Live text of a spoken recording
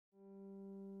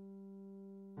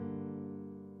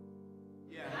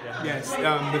Yes,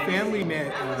 the family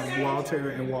met Walter,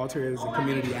 and Walter is a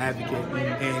community advocate,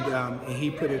 and he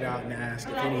put it out and asked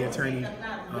if any attorney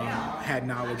had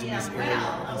knowledge in this area,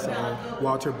 and so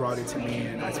Walter brought it to me,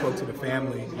 and I spoke to the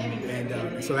family,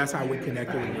 and so that's how we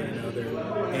connected with one another.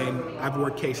 And I've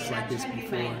worked cases like this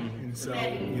before, and so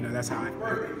that's how I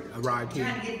arrived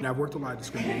here. And I've worked a lot of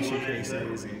discrimination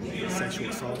cases and sexual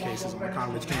assault cases on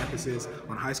college campuses,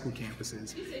 on high school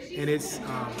campuses, and it's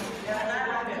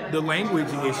the language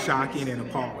is shocking and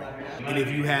appalling. And if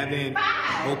you haven't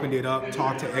opened it up,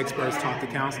 talked to experts, talked to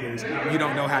counselors, you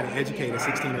don't know how to educate a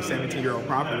 16 or 17-year-old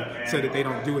properly so that they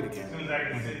don't do it again.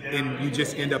 And you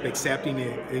just end up accepting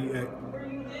it.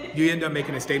 You end up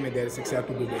making a statement that it's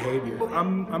acceptable behavior.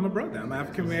 I'm a brother, I'm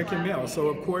African American male, so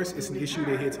of course it's an issue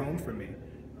that hits home for me.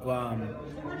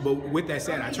 But with that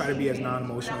said, I try to be as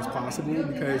non-emotional as possible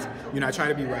because, I try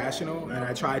to be rational and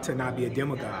I try to not be a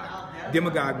demagogue.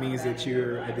 Demagogue means that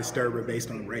you're a disturber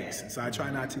based on race. And so I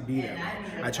try not to be that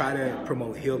way. I try to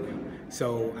promote healing.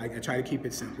 So I try to keep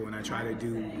it simple and I try to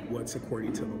do what's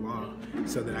according to the law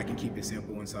so that I can keep it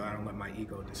simple and so I don't let my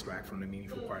ego distract from the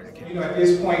meaningful part of the case. At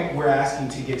this point, we're asking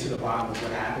to get to the bottom of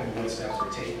what happened and what steps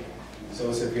were taken. So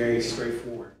it's a very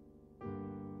straightforward.